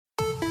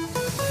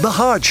The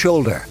Hard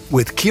Shoulder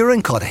with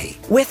Kieran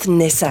Cuddihy with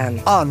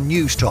Nissan on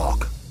News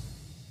Talk.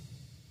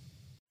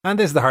 And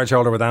this is The Hard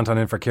Shoulder with Anton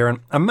in for Kieran.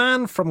 A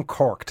man from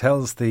Cork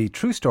tells the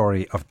true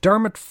story of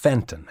Dermot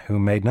Fenton, who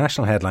made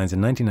national headlines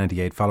in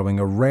 1998 following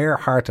a rare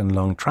heart and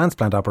lung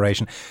transplant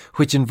operation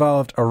which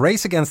involved a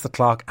race against the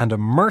clock and a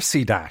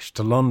mercy dash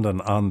to London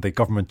on the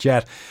government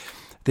jet.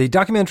 The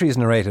documentary is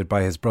narrated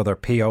by his brother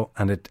Pio,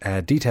 and it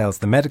details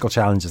the medical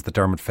challenges that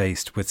Dermot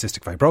faced with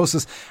cystic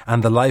fibrosis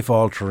and the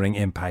life-altering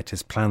impact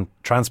his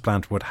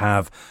transplant would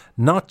have,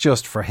 not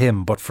just for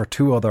him but for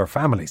two other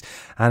families.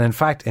 And in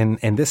fact,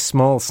 in this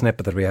small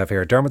snippet that we have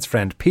here, Dermot's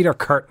friend Peter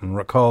Curtin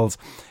recalls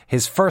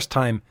his first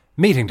time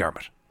meeting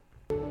Dermot.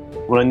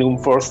 When I knew him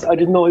first, I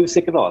didn't know he was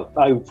sick at all.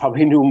 I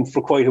probably knew him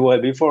for quite a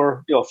while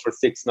before, for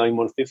 6-9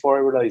 months before I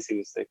realised he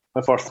was sick.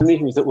 My first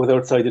meeting was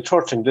outside the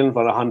church in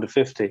Glenville, a Honda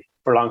 50.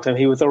 For a long time,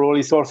 he was our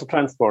only source of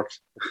transport.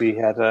 We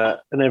had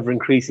an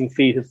ever-increasing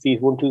fleet of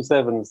Fiat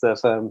 127s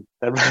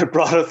that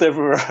brought us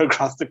everywhere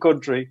across the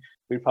country.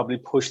 We probably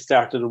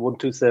started a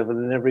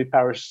 127 in every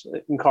parish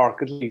in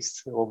Cork at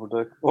least over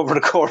the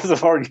course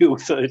of our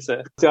youth. I'd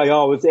say. I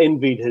always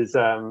envied his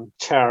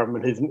charm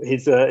and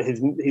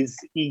his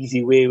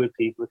easy way with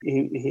people.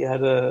 He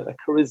had a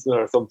charisma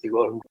or something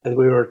about him. As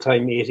we were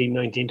time 18,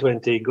 19,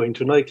 20 going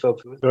to a nightclub,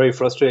 it was very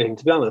frustrating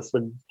to be honest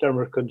when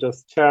Dermot could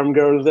just charm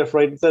girls left,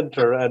 right and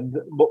centre, and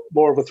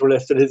more of us were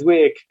left in his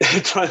wake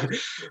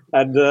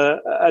and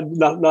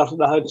not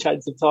had a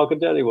chance of talking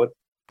to anyone.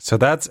 So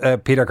that's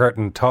Peter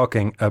Curtin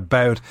talking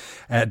about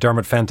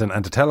Dermot Fenton.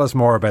 And to tell us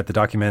more about the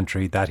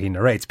documentary that he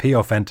narrates,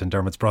 Pio Fenton,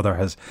 Dermot's brother,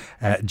 has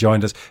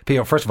joined us.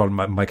 Pio, first of all,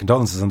 my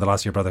condolences on the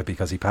loss of your brother,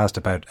 because he passed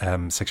about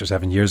 6 or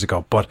 7 years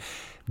ago. But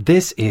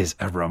this is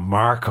a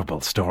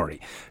remarkable story.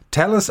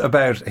 Tell us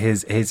about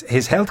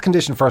his health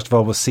condition, first of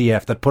all, was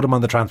CF that put him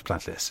on the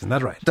transplant list. Isn't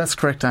that right? That's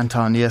correct,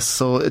 Anton, yes.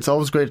 So it's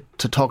always great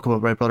to talk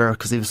about my brother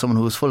because he was someone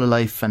who was full of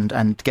life,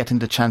 and getting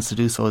the chance to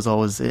do so is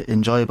always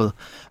enjoyable.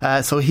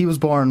 So he was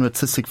born with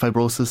cystic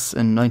fibrosis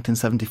in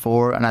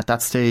 1974, and at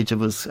that stage it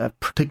was a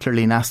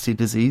particularly nasty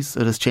disease.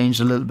 It has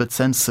changed a little bit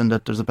since, and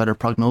that there's a better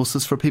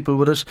prognosis for people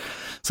with it.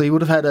 So he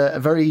would have had a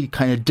very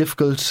kind of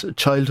difficult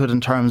childhood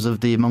in terms of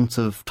the amounts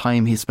of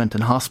time he spent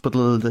in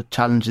hospital, the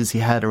challenges he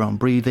had around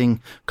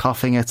breathing,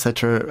 coughing,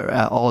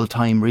 etc., all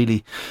time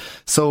really.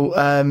 So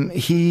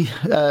he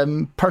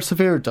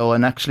persevered though,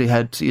 and actually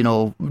had,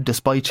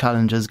 despite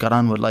challenges, got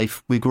on with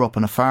life. We grew up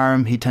on a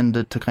farm. He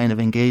tended to kind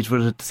of engage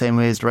with it the same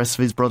way as the rest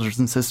of his brothers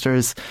and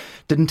sisters.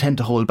 Didn't tend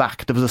to hold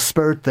back. There was a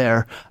spirit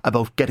there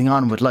about getting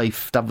on with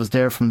life that was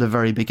there from the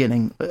very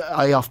beginning.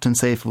 I often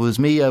say if it was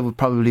me, I would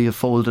probably have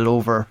folded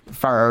over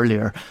far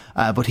earlier,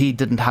 but he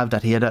didn't have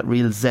that. He had that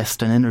real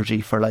zest and energy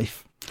for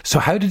life. So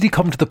how did he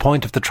come to the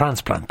point of the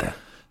transplant then?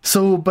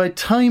 So by the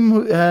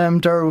time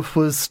Dermot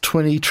was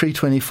 23,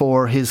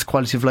 24, his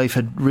quality of life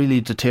had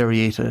really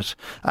deteriorated.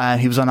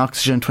 He was on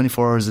oxygen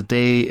 24 hours a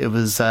day. It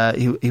was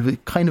he was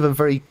kind of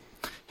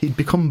he'd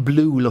become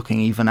blue looking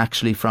even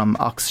actually from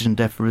oxygen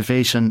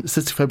deprivation.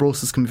 Cystic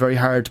fibrosis can be very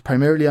hard,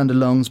 primarily on the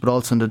lungs, but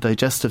also on the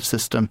digestive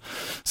system.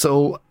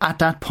 So at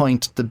that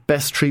point, the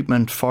best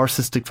treatment for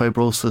cystic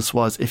fibrosis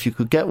was, if you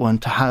could get one,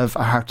 to have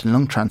a heart and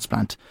lung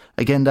transplant.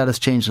 Again, that has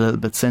changed a little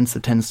bit since.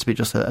 It tends to be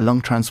just a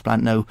lung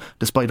transplant now,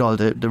 despite all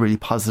the really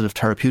positive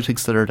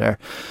therapeutics that are there.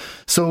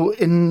 So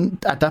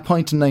at that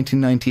point in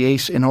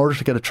 1998, in order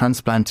to get a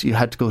transplant, you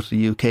had to go to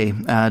the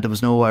UK. There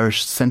was no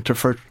Irish Centre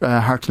for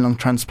Heart and Lung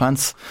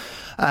Transplants.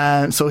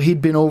 So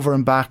he'd been over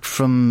and back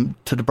to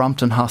the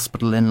Brompton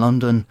Hospital in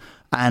London.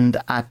 And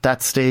at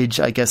that stage,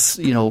 I guess,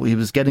 he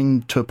was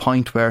getting to a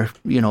point where,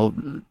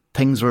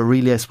 things were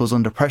really, I suppose,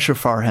 under pressure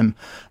for him,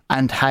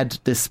 and had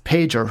this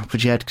pager,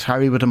 which he had to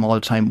carry with him all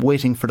the time,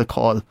 waiting for the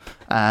call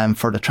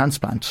for the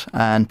transplant.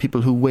 And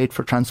people who wait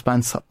for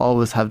transplants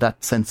always have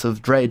that sense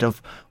of dread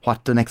of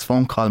what the next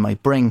phone call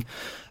might bring.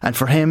 And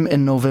for him,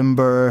 in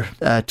November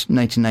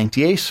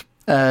 1998,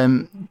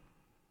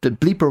 the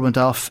bleeper went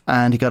off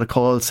and he got a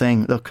call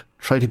saying, look,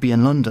 try to be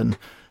in London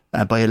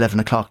by 11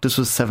 o'clock. This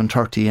was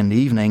 7:30 in the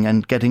evening,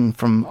 and getting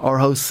from our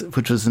house,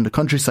 which was in the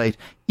countryside,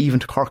 even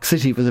to Cork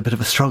City was a bit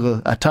of a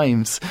struggle at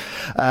times.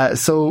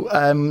 So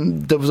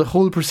there was a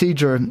whole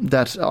procedure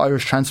that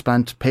Irish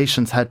transplant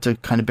patients had to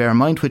kind of bear in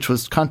mind, which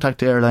was contact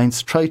the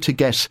airlines, try to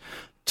get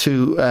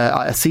to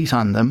a seat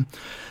on them.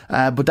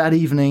 But that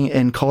evening,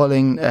 in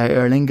calling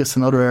Aer Lingus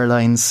and other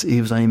airlines, he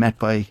was only met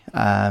by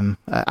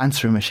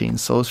answering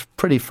machines. So it was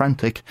pretty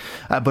frantic,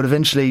 but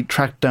eventually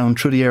tracked down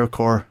through the Air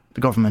Corps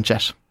the government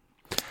jet.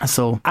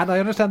 And I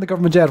understand the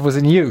government jet was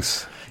in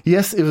use.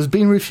 Yes, it was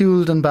being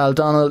refuelled in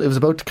Baldonnel. It was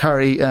about to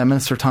carry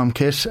Minister Tom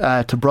Kitt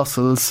to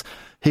Brussels.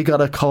 He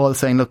got a call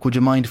saying, look, would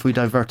you mind if we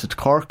divert it to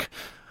Cork?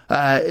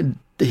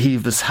 He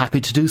was happy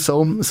to do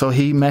so. So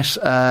he met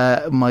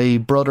my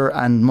brother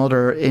and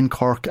mother in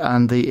Cork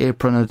on the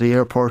apron at the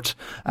airport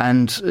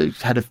and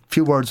had a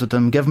few words with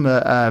them, gave him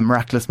a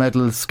miraculous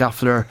medal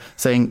scapular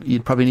saying,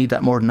 you'd probably need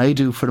that more than I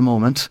do for the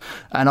moment.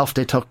 And off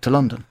they took to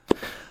London.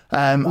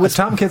 Was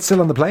Tom Kidd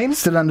still on the plane?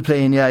 Still on the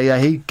plane, yeah.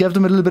 He gave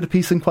them a little bit of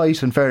peace and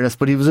quiet, in fairness,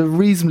 but he was a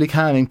reasonably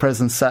calming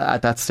presence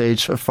at that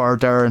stage for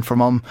Dara and for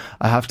Mum,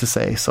 I have to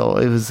say. So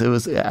it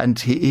was, and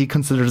he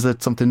considers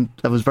it something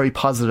that was very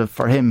positive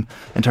for him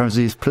in terms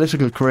of his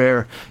political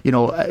career.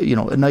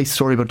 A nice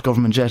story about the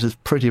government jet is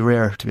pretty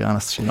rare, to be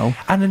honest. And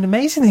an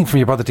amazing thing from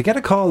your brother to get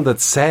a call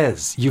that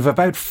says you've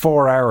about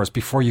 4 hours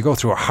before you go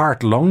through a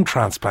heart-lung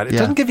transplant. It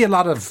doesn't give you a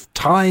lot of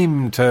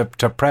time to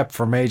prep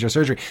for major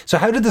surgery. So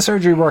how did the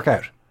surgery work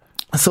out?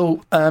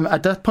 So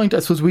at that point, I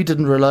suppose we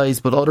didn't realise,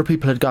 but other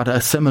people had got a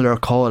similar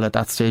call at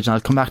that stage, and I'll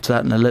come back to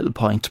that in a little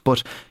point.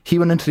 But he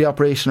went into the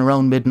operation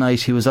around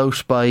midnight. He was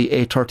out by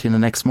 8:30 the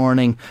next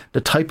morning. The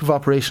type of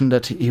operation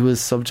that he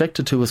was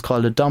subjected to was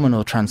called a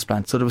domino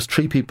transplant. So there was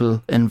 3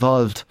 people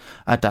involved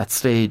at that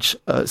stage.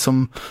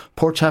 Some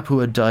poor chap who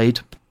had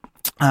died,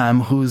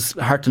 whose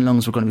heart and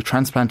lungs were going to be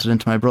transplanted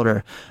into my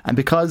brother. And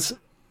because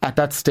at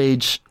that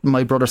stage,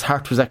 my brother's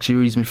heart was actually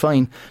reasonably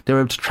fine, they were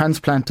able to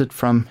transplant it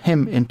from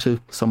him into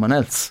someone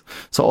else.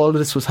 So all of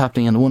this was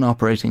happening in one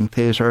operating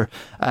theatre.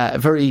 A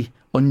very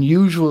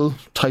unusual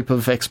type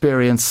of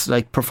experience,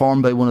 like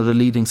performed by one of the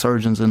leading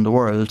surgeons in the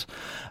world.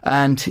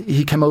 And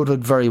he came out of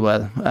it very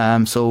well.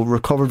 So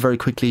recovered very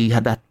quickly. He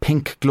had that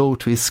pink glow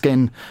to his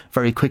skin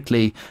very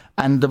quickly.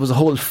 And there was a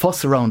whole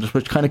fuss around it,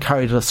 which kind of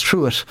carried us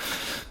through it.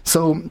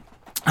 So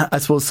I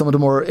suppose some of the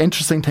more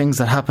interesting things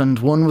that happened,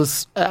 one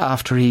was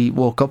after he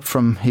woke up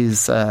from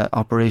his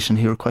operation,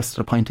 he requested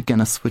a pint of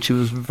Guinness, which he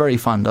was very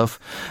fond of,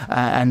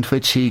 and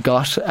which he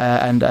got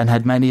and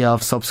had many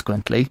of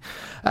subsequently.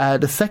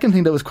 The second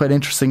thing that was quite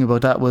interesting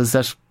about that was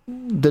that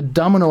the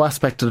domino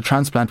aspect of the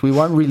transplant, we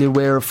weren't really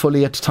aware of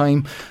fully at the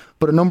time.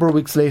 But a number of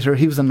weeks later,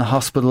 he was in the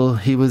hospital,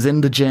 he was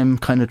in the gym,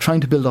 kind of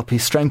trying to build up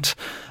his strength,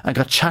 and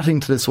got chatting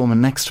to this woman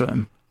next to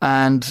him.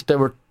 And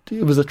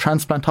it was a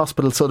transplant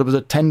hospital, so there was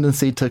a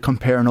tendency to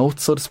compare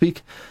notes, so to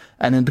speak.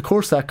 And in the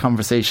course of that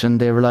conversation,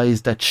 they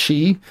realised that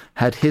she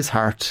had his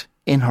heart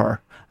in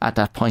her at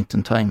that point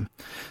in time.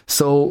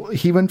 So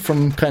he went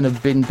from kind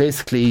of being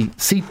basically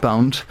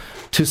seat-bound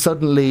to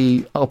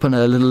suddenly up on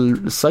a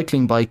little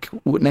cycling bike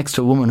next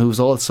to a woman who was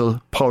also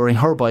powering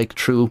her bike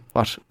through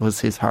what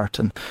was his heart.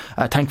 And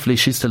thankfully,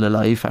 she's still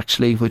alive,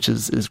 actually, which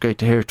is great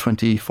to hear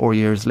 24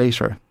 years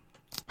later.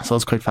 So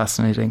it's quite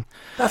fascinating.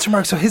 That's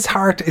remarkable. So his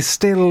heart is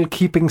still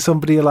keeping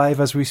somebody alive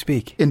as we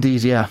speak.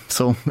 Indeed, yeah.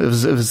 So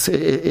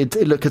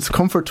look, it's a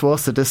comfort to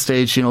us at this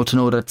stage, to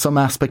know that some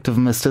aspect of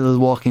him is still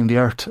walking the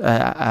earth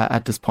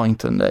at this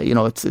point. And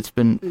it's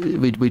been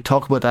we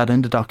talk about that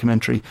in the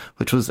documentary,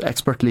 which was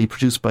expertly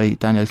produced by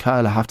Daniel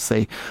Kyle, I have to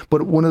say.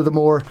 But one of the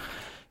more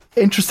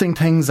interesting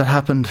things that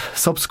happened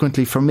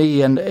subsequently for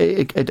me, and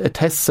it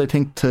attests, I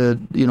think, to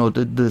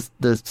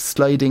the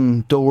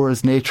sliding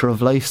doors nature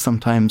of life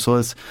sometimes,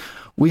 was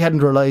we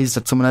hadn't realised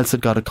that someone else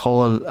had got a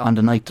call on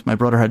the night that my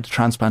brother had the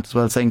transplant as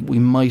well, saying we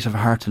might have a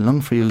heart and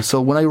lung for you.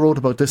 So when I wrote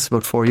about this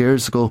about 4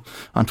 years ago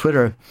on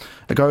Twitter,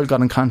 a girl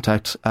got in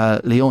contact,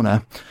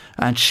 Leona,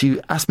 and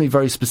she asked me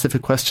very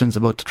specific questions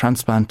about the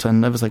transplant,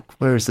 and I was like,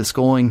 where is this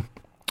going?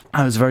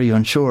 I was very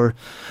unsure.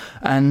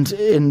 And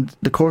in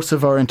the course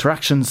of our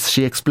interactions,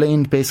 she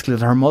explained basically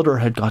that her mother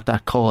had got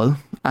that call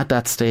at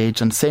that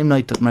stage, and the same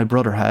night that my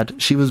brother had.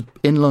 She was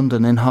in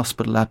London in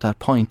hospital at that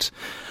point.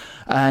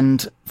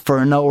 And for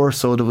an hour or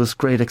so, there was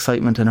great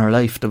excitement in her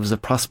life. There was a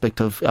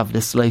prospect of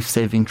this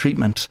life-saving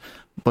treatment,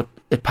 but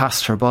it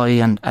passed her by,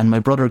 and my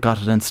brother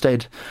got it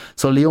instead.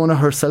 So Leona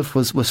herself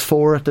was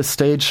 4 at this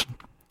stage.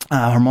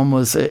 Her mum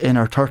was in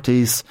her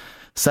 30s.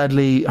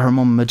 Sadly, her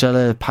mum,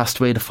 Magella, passed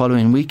away the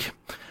following week.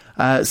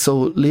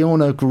 So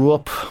Leona grew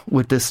up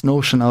with this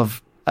notion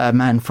of a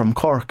man from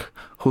Cork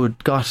who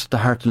had got the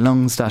heart and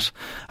lungs that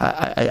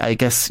I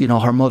guess,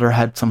 her mother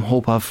had some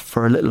hope of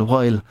for a little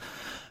while.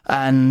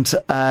 And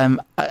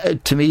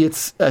to me,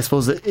 it's, I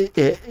suppose,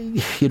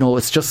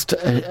 it's just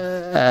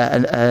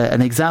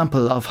an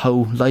example of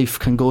how life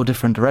can go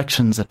different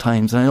directions at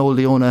times. And I know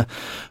Leona,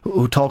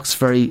 who talks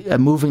very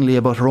movingly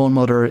about her own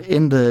mother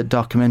in the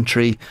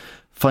documentary,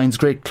 finds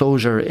great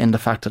closure in the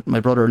fact that my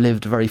brother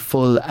lived a very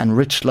full and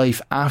rich life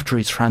after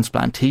his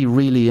transplant. He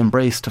really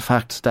embraced the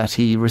fact that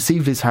he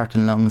received his heart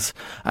and lungs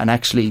and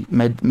actually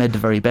made the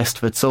very best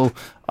of it. So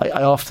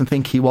I often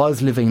think he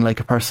was living like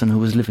a person who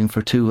was living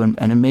for two,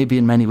 and maybe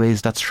in many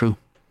ways that's true.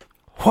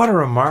 What a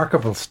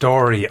remarkable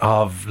story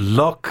of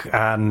luck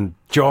and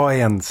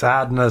joy and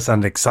sadness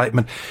and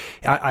excitement.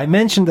 I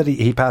mentioned that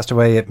he passed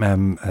away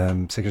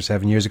 6 or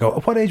 7 years ago.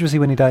 What age was he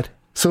when he died?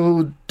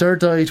 So Dur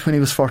died when he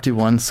was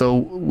 41. So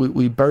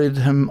we buried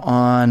him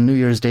on New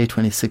Year's Day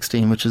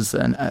 2016, which is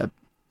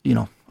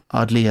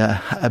oddly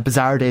a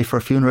bizarre day for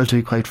a funeral, to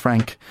be quite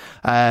frank.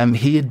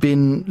 He had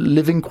been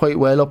living quite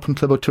well up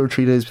until about 2 or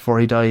 3 days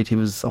before he died. He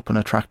was up on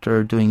a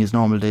tractor doing his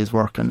normal day's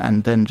work,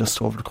 and then just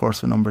over the course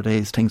of a number of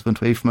days, things went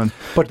away from him.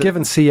 But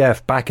given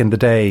CF back in the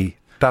day,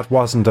 that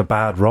wasn't a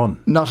bad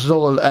run. Not at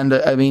all. And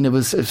I mean, it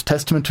was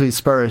testament to his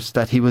spirit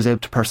that he was able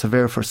to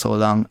persevere for so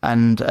long.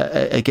 And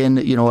again,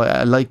 you know,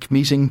 I like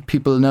meeting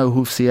people now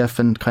who've CF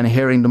and kind of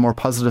hearing the more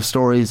positive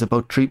stories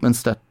about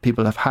treatments that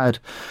people have had.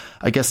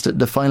 I guess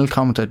the final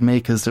comment I'd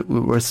make is that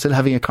we're still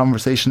having a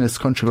conversation in this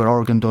country about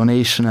organ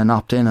donation and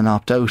opt-in and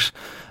opt-out.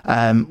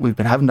 We've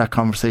been having that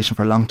conversation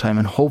for a long time,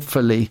 and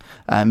hopefully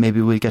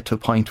maybe we'll get to a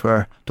point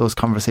where those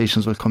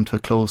conversations will come to a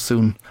close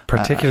soon.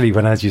 Particularly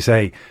when, as you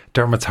say,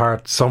 Dermot's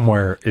heart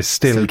somewhere is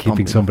still keeping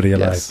pumping somebody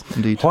alive. Yes,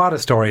 indeed. What a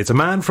story. It's A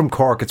Man From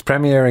Cork. It's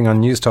premiering on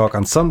News Talk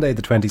on Sunday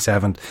the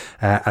 27th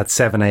at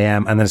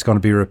 7am, and then it's going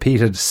to be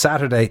repeated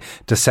Saturday,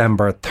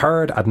 December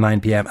 3rd at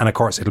 9pm, and of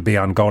course it'll be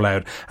on Go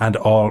Loud and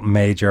all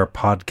major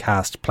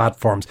podcast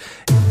platforms.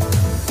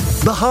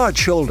 The Hard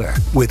Shoulder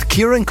with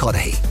Kieran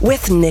Cuddihy.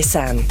 With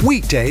Nissan.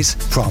 Weekdays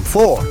from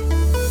 4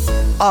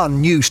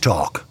 on News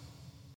Talk.